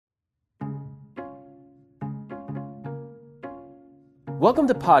Welcome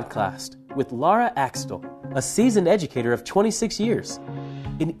to Podcast with Laura Axtell, a seasoned educator of 26 years.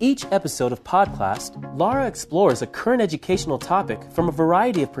 In each episode of Podcast, Laura explores a current educational topic from a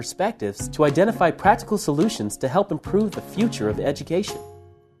variety of perspectives to identify practical solutions to help improve the future of education.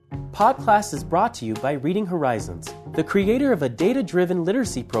 Podcast is brought to you by Reading Horizons, the creator of a data-driven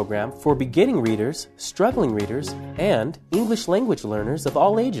literacy program for beginning readers, struggling readers, and English language learners of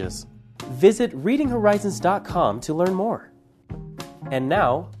all ages. Visit readinghorizons.com to learn more. And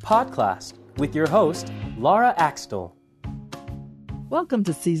now, Podcast with your host, Laura Axtell. Welcome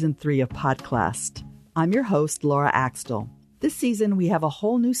to Season 3 of Podcast. I'm your host, Laura Axtell. This season, we have a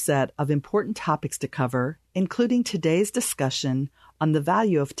whole new set of important topics to cover, including today's discussion on the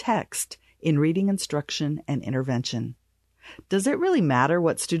value of text in reading instruction and intervention. Does it really matter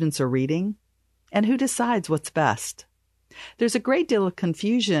what students are reading? And who decides what's best? There's a great deal of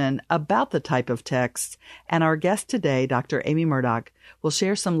confusion about the type of text, and our guest today, Dr. Amy Murdoch, will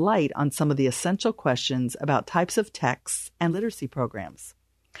share some light on some of the essential questions about types of texts and literacy programs.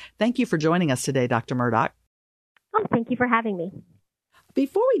 Thank you for joining us today, Dr. Murdoch. Oh, thank you for having me.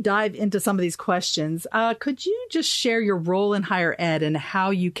 Before we dive into some of these questions, could you just share your role in higher ed and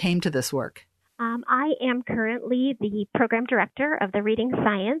how you came to this work? I am currently the program director of the Reading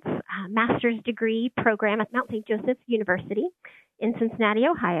Science master's degree program at Mount St. Joseph's University in Cincinnati,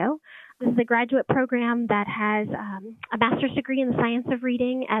 Ohio. This is a graduate program that has a master's degree in the science of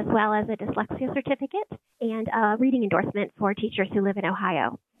reading, as well as a dyslexia certificate and a reading endorsement for teachers who live in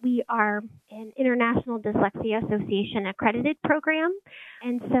Ohio. We are an International Dyslexia Association accredited program,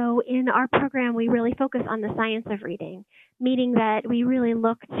 and so in our program we really focus on the science of reading, meaning that we really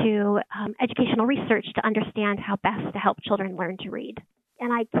look to educational research to understand how best to help children learn to read.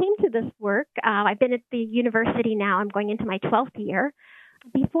 And I came to this work, I've been at the university now, I'm going into my 12th year.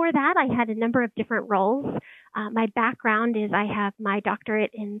 Before that, I had a number of different roles. My background is I have my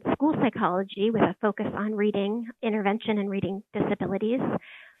doctorate in school psychology with a focus on reading intervention and reading disabilities.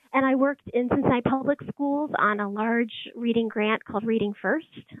 And I worked in Cincinnati Public Schools on a large reading grant called Reading First,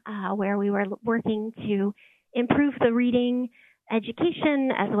 where we were working to improve the reading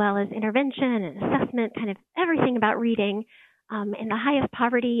education as well as intervention and assessment, kind of everything about reading in the highest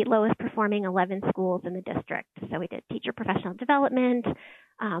poverty, lowest performing 11 schools in the district. So we did teacher professional development,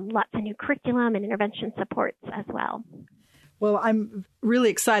 lots of new curriculum and intervention supports as well. Well, I'm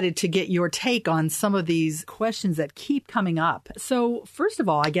really excited to get your take on some of these questions that keep coming up. So first of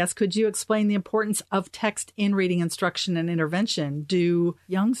all, I guess, could you explain the importance of text in reading instruction and intervention? Do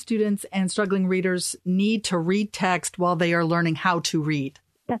young students and struggling readers need to read text while they are learning how to read?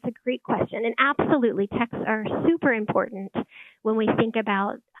 That's a great question. And absolutely, texts are super important when we think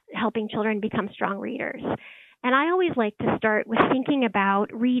about helping children become strong readers. And I always like to start with thinking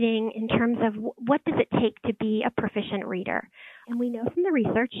about reading in terms of what does it take to be a proficient reader. And we know from the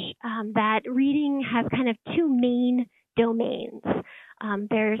research that reading has kind of two main domains.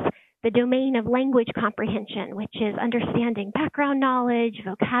 There's the domain of language comprehension, which is understanding background knowledge,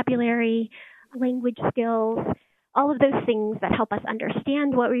 vocabulary, language skills, all of those things that help us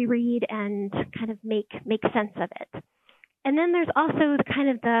understand what we read and kind of make sense of it. And then there's also the kind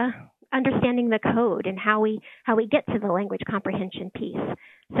of the understanding the code and how we get to the language comprehension piece.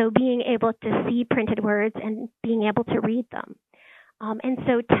 So being able to see printed words and being able to read them. And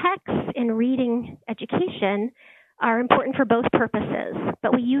so texts in reading education are important for both purposes,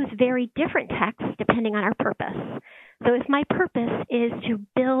 but we use very different texts depending on our purpose. So if my purpose is to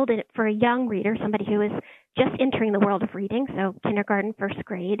build it for a young reader, somebody who is just entering the world of reading, so kindergarten, first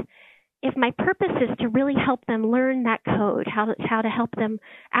grade, if my purpose is to really help them learn that code, how to help them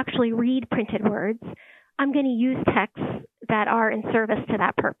actually read printed words, I'm going to use texts that are in service to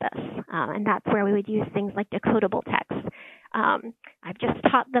that purpose. And that's where we would use things like decodable text. I've just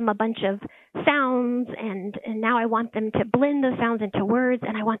taught them a bunch of sounds, and now I want them to blend those sounds into words,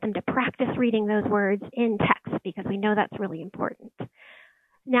 and I want them to practice reading those words in text because we know that's really important.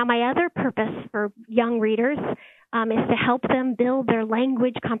 Now, my other purpose for young readers is to help them build their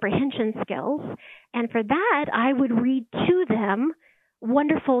language comprehension skills. And for that, I would read to them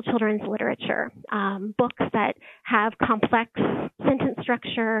wonderful children's literature, books that have complex sentence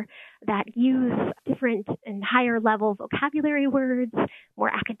structure, that use different and higher level vocabulary words,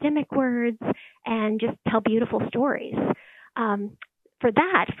 more academic words, and just tell beautiful stories.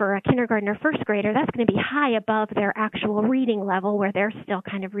 For a kindergarten or first grader, that's going to be high above their actual reading level where they're still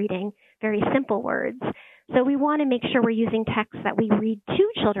kind of reading very simple words. So we want to make sure we're using texts that we read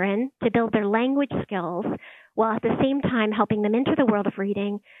to children to build their language skills, while at the same time helping them enter the world of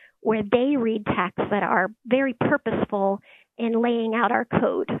reading where they read texts that are very purposeful in laying out our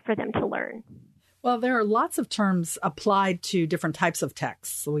code for them to learn. Well, there are lots of terms applied to different types of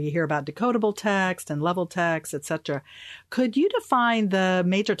texts. We hear about decodable text and level text, etc. Could you define the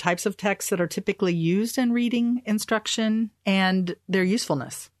major types of texts that are typically used in reading instruction and their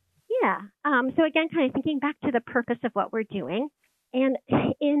usefulness? Yeah. So again, kind of thinking back to the purpose of what we're doing. And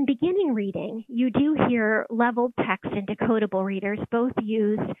in beginning reading, you do hear leveled text and decodable readers both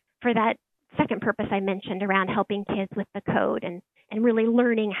used for that second purpose I mentioned around helping kids with the code and really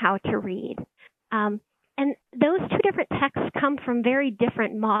learning how to read. And those two different texts come from very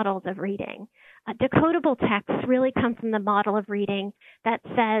different models of reading. Decodable texts really come from the model of reading that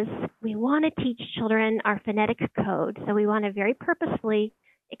says we want to teach children our phonetic code. So we want to very purposefully,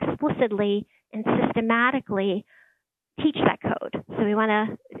 explicitly, and systematically teach that code. So we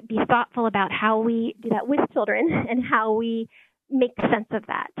want to be thoughtful about how we do that with children and how we make sense of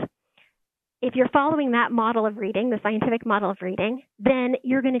that. If you're following that model of reading, the scientific model of reading, then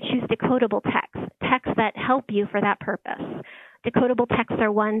you're going to choose decodable texts that help you for that purpose. Decodable texts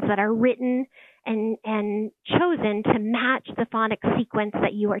are ones that are written and chosen to match the phonic sequence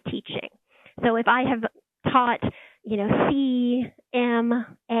that you are teaching. So if I have taught, C, M,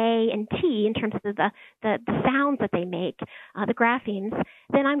 A, and T in terms of the sounds that they make, the graphemes,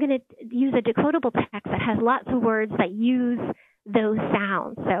 then I'm going to use a decodable text that has lots of words that use those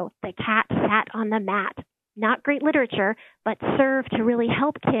sounds. So the cat sat on the mat. Not great literature, but serve to really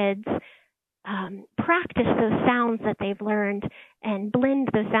help kids practice those sounds that they've learned and blend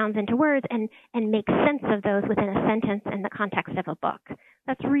those sounds into words and make sense of those within a sentence in the context of a book.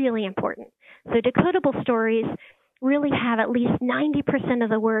 That's really important. So decodable stories really have at least 90% of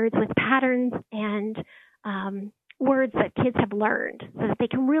the words with patterns and words that kids have learned so that they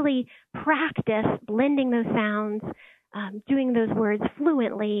can really practice blending those sounds, doing those words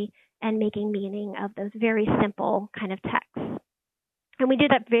fluently, and making meaning of those very simple kind of texts. And we do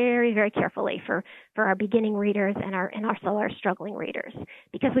that very, very carefully for our beginning readers and also our struggling readers,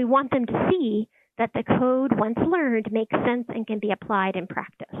 because we want them to see that the code, once learned, makes sense and can be applied and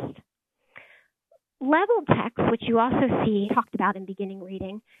practiced. Leveled texts, which you also see talked about in beginning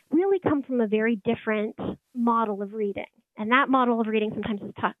reading, really come from a very different model of reading. And that model of reading sometimes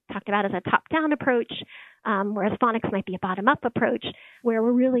is talked about as a top-down approach, whereas phonics might be a bottom-up approach, where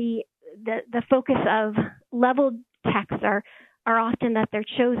we're really the focus of leveled texts are often that they're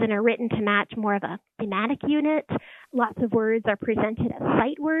chosen or written to match more of a thematic unit. Lots of words are presented as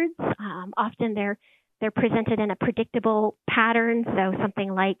sight words. Often they're presented in a predictable pattern. So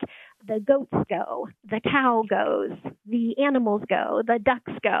something like the goats go, the cow goes, the animals go, the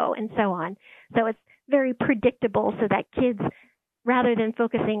ducks go, and so on. So it's very predictable so that kids, rather than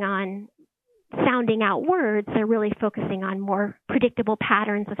focusing on sounding out words, they're really focusing on more predictable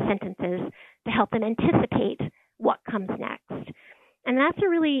patterns of sentences to help them anticipate what comes next. And that's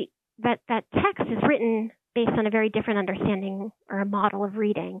that text is written based on a very different understanding or a model of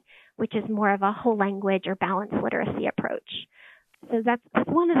reading, which is more of a whole language or balanced literacy approach. So that's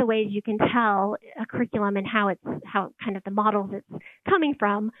one of the ways you can tell a curriculum and how kind of the models it's coming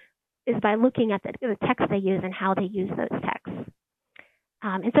from is by looking at the text they use and how they use those texts.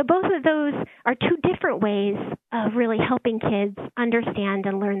 And so both of those are two different ways of really helping kids understand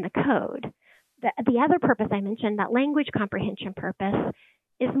and learn the code. The other purpose I mentioned, that language comprehension purpose,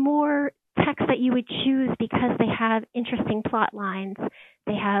 is more text that you would choose because they have interesting plot lines,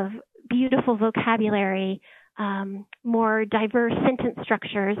 they have beautiful vocabulary, more diverse sentence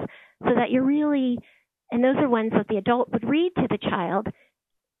structures, so that you're really, and those are ones that the adult would read to the child,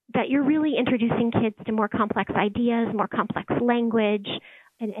 that you're really introducing kids to more complex ideas, more complex language,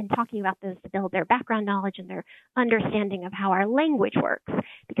 and talking about those to build their background knowledge and their understanding of how our language works.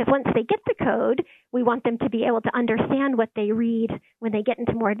 Because once they get the code, we want them to be able to understand what they read when they get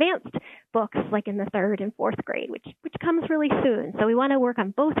into more advanced books, like in the 3rd and 4th grade, which comes really soon. So we want to work on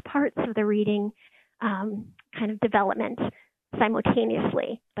both parts of the reading kind of development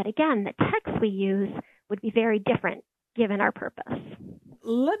simultaneously. But again, the text we use would be very different given our purpose.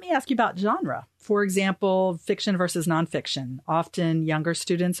 Let me ask you about genre. For example, fiction versus nonfiction. Often younger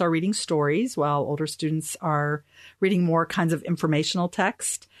students are reading stories while older students are reading more kinds of informational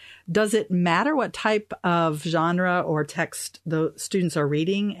text. Does it matter what type of genre or text the students are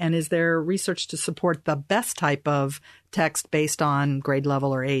reading? And is there research to support the best type of text based on grade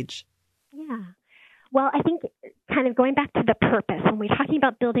level or age? Yeah. Well, I think kind of going back to the purpose, when we're talking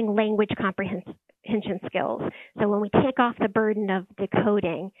about building language comprehension skills, so when we take off the burden of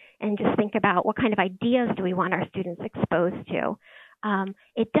decoding and just think about what kind of ideas do we want our students exposed to,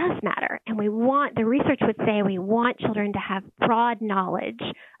 it does matter. And the research would say we want children to have broad knowledge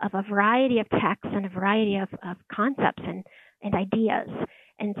of a variety of texts and a variety of concepts and ideas.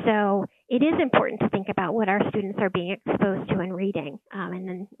 And so it is important to think about what our students are being exposed to in reading. And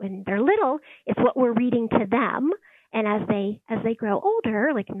then when they're little, it's what we're reading to them. And as they grow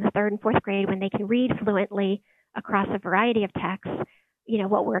older, like in the 3rd and 4th grade, when they can read fluently across a variety of texts,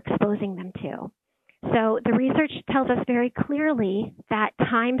 what we're exposing them to. So the research tells us very clearly that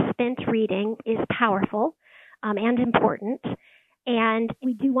time spent reading is powerful and important. And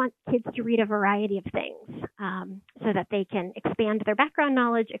we do want kids to read a variety of things so that they can expand their background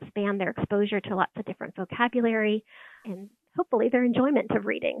knowledge, expand their exposure to lots of different vocabulary, and hopefully their enjoyment of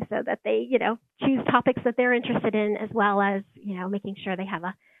reading so that they, choose topics that they're interested in, as well as, making sure they have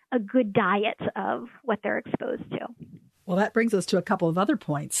a good diet of what they're exposed to. Well, that brings us to a couple of other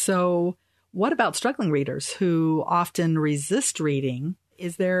points. So what about struggling readers who often resist reading?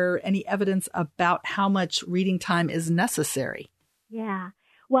 Is there any evidence about how much reading time is necessary? Yeah.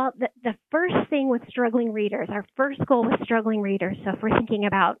 Well, the first thing with struggling readers, our first goal with struggling readers, so if we're thinking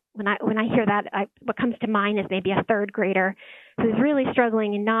about, when I hear that, what comes to mind is maybe a 3rd grader who's really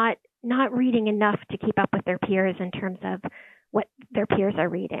struggling and not reading enough to keep up with their peers in terms of what their peers are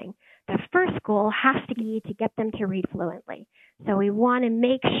reading. The first goal has to be to get them to read fluently. So we want to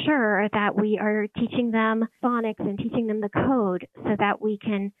make sure that we are teaching them phonics and teaching them the code so that we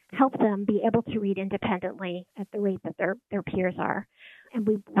can help them be able to read independently at the rate that their peers are. And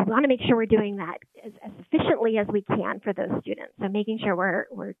we want to make sure we're doing that as efficiently as we can for those students. So making sure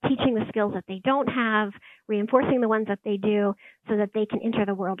we're teaching the skills that they don't have, reinforcing the ones that they do so that they can enter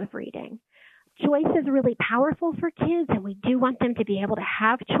the world of reading. Choice is really powerful for kids, and we do want them to be able to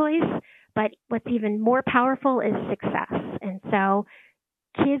have choice, but what's even more powerful is success. And so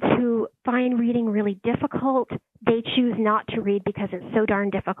kids who find reading really difficult, they choose not to read because it's so darn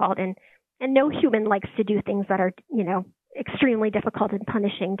difficult. And no human likes to do things that are, extremely difficult and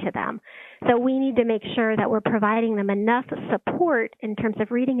punishing to them. So we need to make sure that we're providing them enough support in terms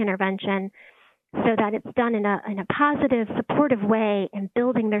of reading intervention so that it's done in a positive, supportive way and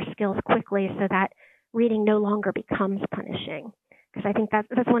building their skills quickly so that reading no longer becomes punishing. Because I think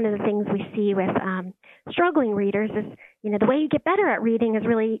that's one of the things we see with struggling readers is, the way you get better at reading is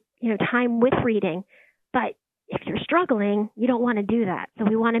really, time with reading. But if you're struggling, you don't want to do that. So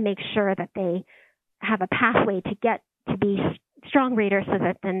we want to make sure that they have a pathway to get to be strong readers so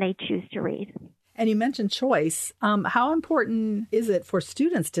that then they choose to read. And you mentioned choice. How important is it for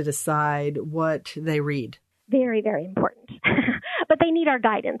students to decide what they read? Very, very important. But they need our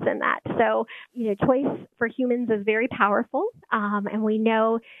guidance in that. So, choice for humans is very powerful. And we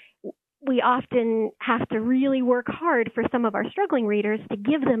know we often have to really work hard for some of our struggling readers to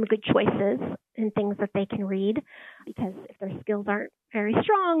give them good choices and things that they can read. Because if their skills aren't very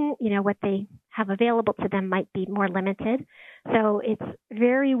strong, what they have available to them might be more limited. So it's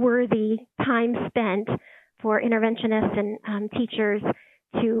very worthy time spent for interventionists and teachers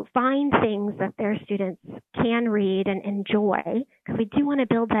to find things that their students can read and enjoy, because we do want to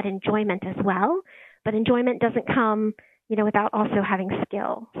build that enjoyment as well. But enjoyment doesn't come, without also having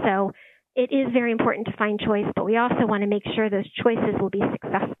skill. So it is very important to find choice, but we also want to make sure those choices will be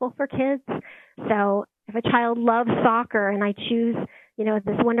successful for kids. So if a child loves soccer and I choose,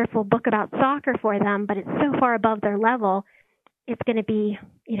 this wonderful book about soccer for them, but it's so far above their level, it's going to be,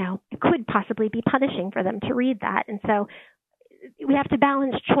 it could possibly be punishing for them to read that. And so we have to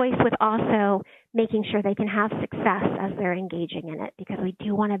balance choice with also making sure they can have success as they're engaging in it, because we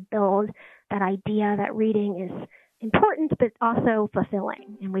do want to build that idea that reading is important but also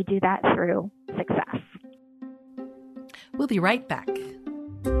fulfilling, and we do that through success. We'll be right back.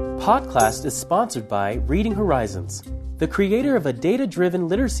 Podcast is sponsored by Reading Horizons, the creator of a data-driven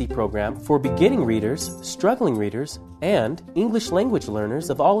literacy program for beginning readers, struggling readers, and English language learners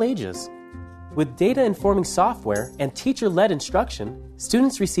of all ages. With data-informing software and teacher-led instruction,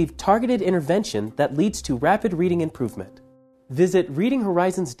 students receive targeted intervention that leads to rapid reading improvement. Visit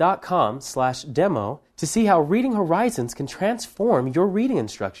readinghorizons.com/demo to see how Reading Horizons can transform your reading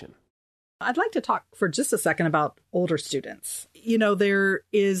instruction. I'd like to talk for just a second about older students. There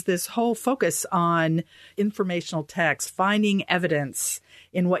is this whole focus on informational text, finding evidence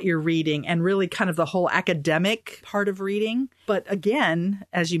in what you're reading, and really kind of the whole academic part of reading. But again,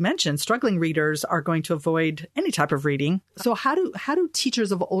 as you mentioned, struggling readers are going to avoid any type of reading. So how do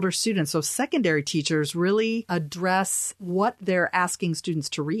teachers of older students, so secondary teachers, really address what they're asking students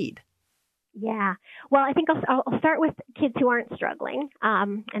to read? Yeah. Well, I think I'll start with kids who aren't struggling,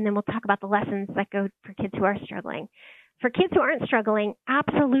 and then we'll talk about the lessons that go for kids who are struggling. For kids who aren't struggling,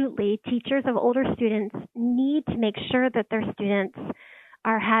 absolutely, teachers of older students need to make sure that their students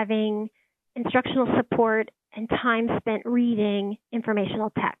are having instructional support and time spent reading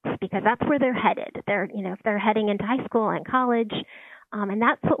informational texts, because that's where they're headed. If they're heading into high school and college, And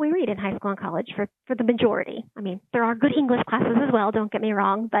that's what we read in high school and college for the majority. I mean, there are good English classes as well, don't get me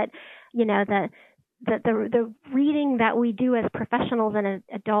wrong, but, the reading that we do as professionals and as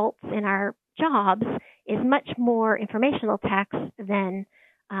adults in our jobs is much more informational text than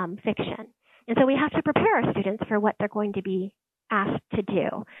fiction. And so we have to prepare our students for what they're going to be asked to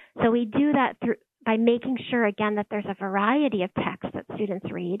do. So we do that by making sure, again, that there's a variety of texts that students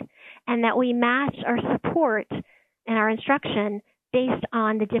read and that we match our support and our instruction based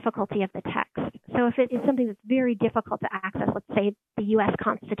on the difficulty of the text. So if it is something that's very difficult to access, let's say the U.S.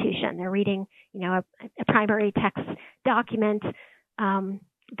 Constitution, they're reading, a primary text document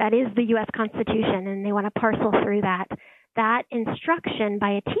that is the U.S. Constitution, and they want to parcel through that instruction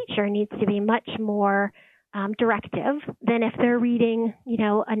by a teacher needs to be much more directive than if they're reading,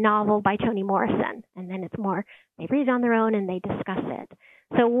 a novel by Toni Morrison, and then it's more, they read it on their own and they discuss it.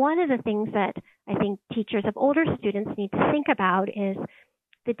 So one of the things that I think teachers of older students need to think about is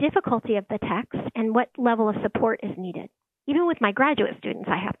the difficulty of the text and what level of support is needed. Even with my graduate students,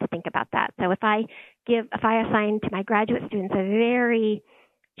 I have to think about that. So if I assign to my graduate students a very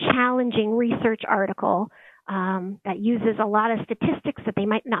challenging research article that uses a lot of statistics that they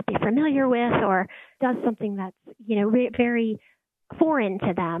might not be familiar with, or does something that's, very foreign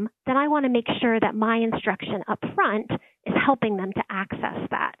to them, then I want to make sure that my instruction up front is helping them to access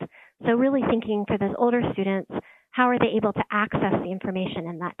that. So really thinking for those older students, how are they able to access the information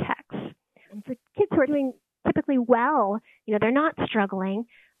in that text? And for kids who are doing typically well, they're not struggling.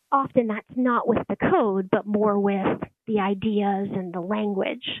 Often that's not with the code, but more with the ideas and the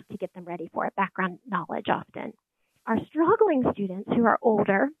language to get them ready for it, background knowledge often. Our struggling students who are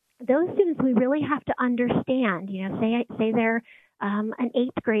older, those students we really have to understand, say they're an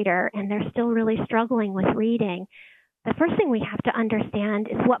 8th grader and they're still really struggling with reading. The first thing we have to understand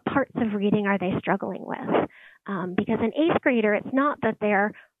is what parts of reading are they struggling with. Because an 8th grader, it's not that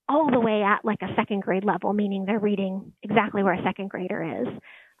they're all the way at like a 2nd grade level, meaning they're reading exactly where a 2nd grader is.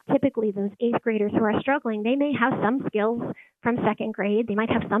 Typically, those 8th graders who are struggling, they may have some skills from 2nd grade. They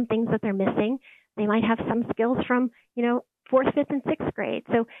might have some things that they're missing. They might have some skills from, 4th, 5th, and 6th grade.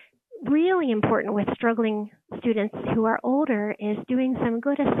 So really important with struggling students who are older is doing some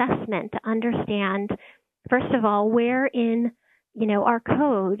good assessment to understand, first of all, where in our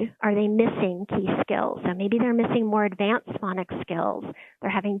code are they missing key skills. So maybe they're missing more advanced phonics skills.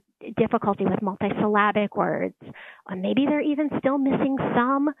 They're having difficulty with multisyllabic words. Or maybe they're even still missing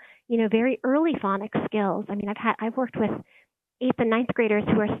some, very early phonics skills. I mean, I've worked with 8th and 9th graders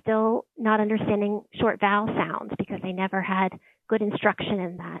who are still not understanding short vowel sounds because they never had good instruction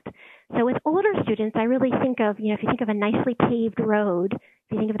in that. So with older students, I really think of, if you think of a nicely paved road,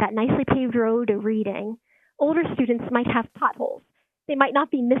 if you think of that nicely paved road of reading, older students might have potholes. They might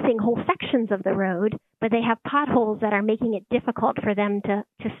not be missing whole sections of the road, but they have potholes that are making it difficult for them to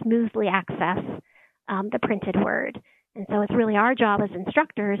smoothly access the printed word. And so it's really our job as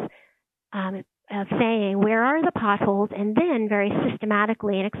instructors of saying, where are the potholes? And then very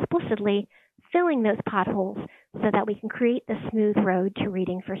systematically and explicitly filling those potholes so that we can create the smooth road to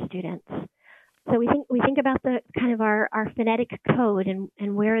reading for students. So we think about the kind of our phonetic code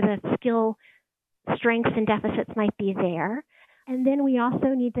and where the skill strengths and deficits might be there. And then we also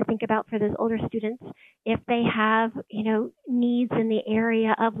need to think about for those older students if they have, needs in the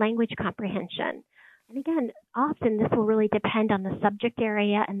area of language comprehension. And again, often this will really depend on the subject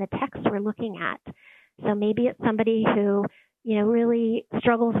area and the text we're looking at. So maybe it's somebody who, really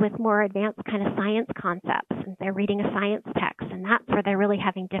struggles with more advanced kind of science concepts, and they're reading a science text, and that's where they're really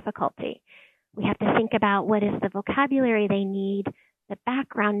having difficulty. We have to think about what is the vocabulary they need, the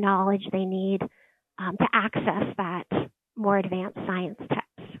background knowledge they need to access that more advanced science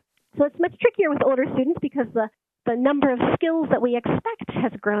text. So it's much trickier with older students because the number of skills that we expect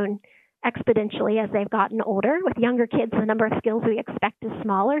has grown exponentially as they've gotten older. With younger kids, the number of skills we expect is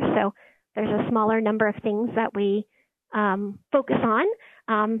smaller, so there's a smaller number of things that we focus on.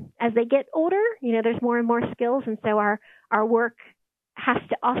 As they get older, there's more and more skills, and so our work has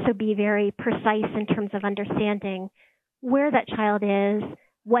to also be very precise in terms of understanding where that child is,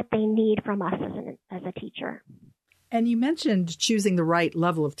 what they need from us as a teacher. And you mentioned choosing the right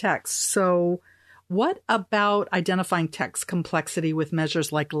level of text. So what about identifying text complexity with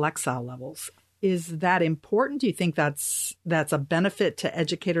measures like Lexile levels? Is that important? Do you think that's a benefit to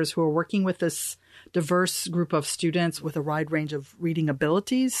educators who are working with this diverse group of students with a wide range of reading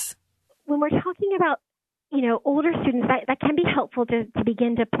abilities? When we're talking about, older students, that can be helpful to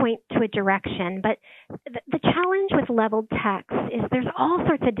begin to point to a direction. But the challenge with leveled text is there's all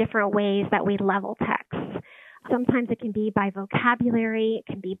sorts of different ways that we level text. Sometimes it can be by vocabulary.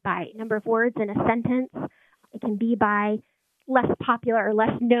 It can be by number of words in a sentence. It can be by, less popular or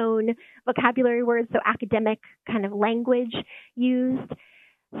less known vocabulary words, so academic kind of language used.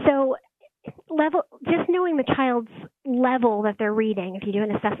 So just knowing the child's level that they're reading, if you do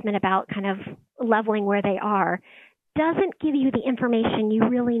an assessment about kind of leveling where they are, doesn't give you the information you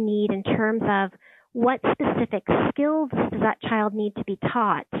really need in terms of what specific skills does that child need to be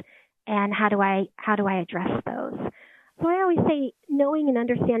taught, and how do I address those. So I always say knowing and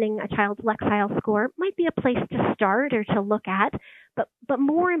understanding a child's Lexile score might be a place to start or to look at, but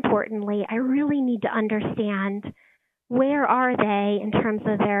more importantly, I really need to understand where are they in terms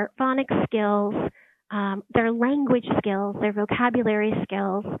of their phonics skills, their language skills, their vocabulary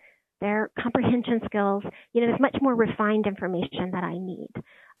skills, their comprehension skills. There's much more refined information that I need.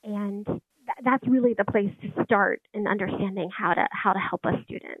 And that's really the place to start in understanding how to help a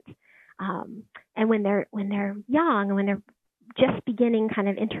student. And when they're young, and when they're just beginning kind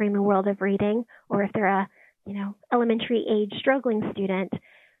of entering the world of reading, or if they're a elementary age struggling student,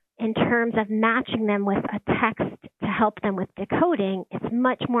 in terms of matching them with a text to help them with decoding, it's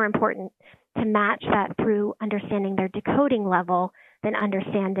much more important to match that through understanding their decoding level than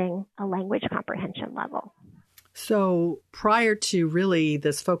understanding a language comprehension level. So prior to really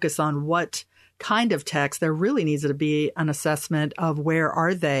this focus on what kind of text, there really needs to be an assessment of where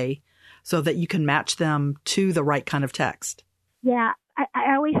are they so that you can match them to the right kind of text. Yeah,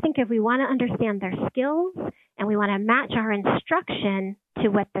 I always think if we want to understand their skills and we want to match our instruction to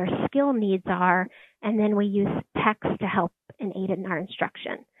what their skill needs are, and then we use text to help and aid in our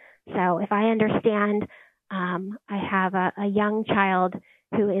instruction. So if I understand I have a young child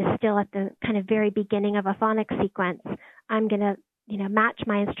who is still at the kind of very beginning of a phonics sequence, I'm going to match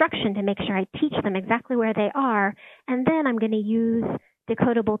my instruction to make sure I teach them exactly where they are, and then I'm going to use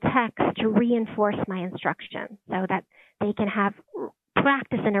decodable text to reinforce my instruction so that they can have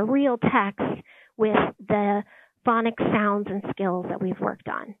practice in a real text with the phonics sounds and skills that we've worked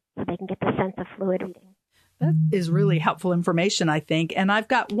on, so they can get the sense of fluid reading. That is really helpful information, I think. And I've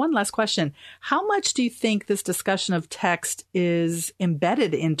got one last question. How much do you think this discussion of text is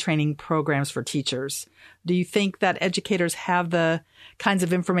embedded in training programs for teachers? Do you think that educators have the kinds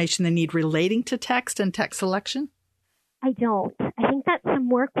of information they need relating to text and text selection? I don't. I think that's some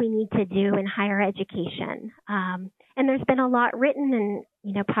work we need to do in higher education. And there's been a lot written in,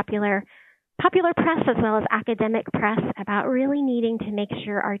 popular press as well as academic press about really needing to make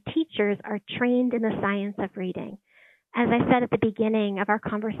sure our teachers are trained in the science of reading. As I said at the beginning of our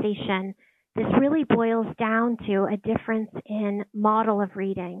conversation, this really boils down to a difference in model of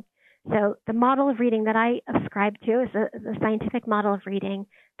reading. So the model of reading that I ascribe to is the scientific model of reading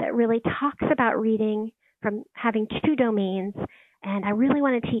that really talks about reading from having two domains. And I really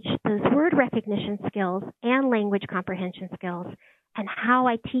want to teach those word recognition skills and language comprehension skills. And how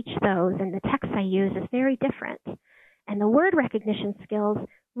I teach those and the text I use is very different. And the word recognition skills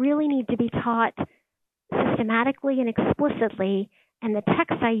really need to be taught systematically and explicitly. And the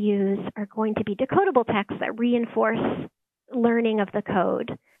texts I use are going to be decodable texts that reinforce learning of the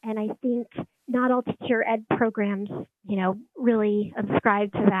code. And I think not all teacher ed programs, really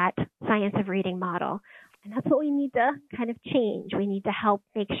subscribe to that science of reading model. And that's what we need to kind of change. We need to help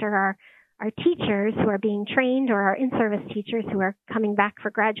make sure our teachers who are being trained, or our in-service teachers who are coming back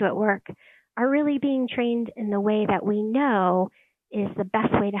for graduate work, are really being trained in the way that we know is the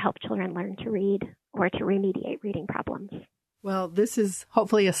best way to help children learn to read or to remediate reading problems. Well, this is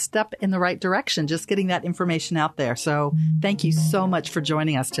hopefully a step in the right direction, just getting that information out there. So thank you so much for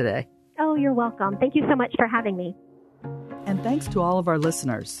joining us today. Oh, you're welcome. Thank you so much for having me. And thanks to all of our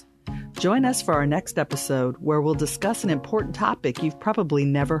listeners. Join us for our next episode, where we'll discuss an important topic you've probably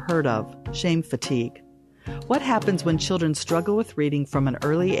never heard of: shame fatigue. What happens when children struggle with reading from an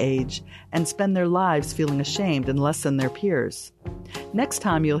early age and spend their lives feeling ashamed and less than their peers? Next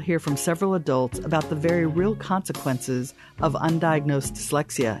time, you'll hear from several adults about the very real consequences of undiagnosed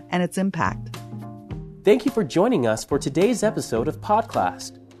dyslexia and its impact. Thank you for joining us for today's episode of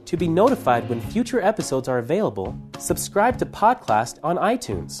Podcast. To be notified when future episodes are available, subscribe to Podcast on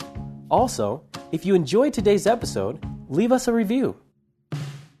iTunes. Also, if you enjoyed today's episode, leave us a review.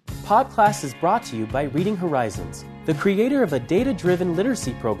 Podcast is brought to you by Reading Horizons, the creator of a data-driven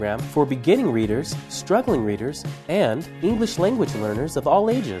literacy program for beginning readers, struggling readers, and English language learners of all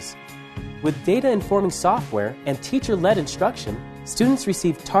ages. With data-informing software and teacher-led instruction, students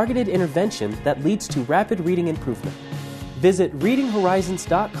receive targeted intervention that leads to rapid reading improvement. Visit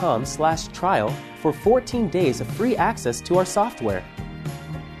readinghorizons.com/trial for 14 days of free access to our software.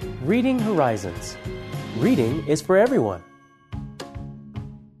 Reading Horizons. Reading is for everyone.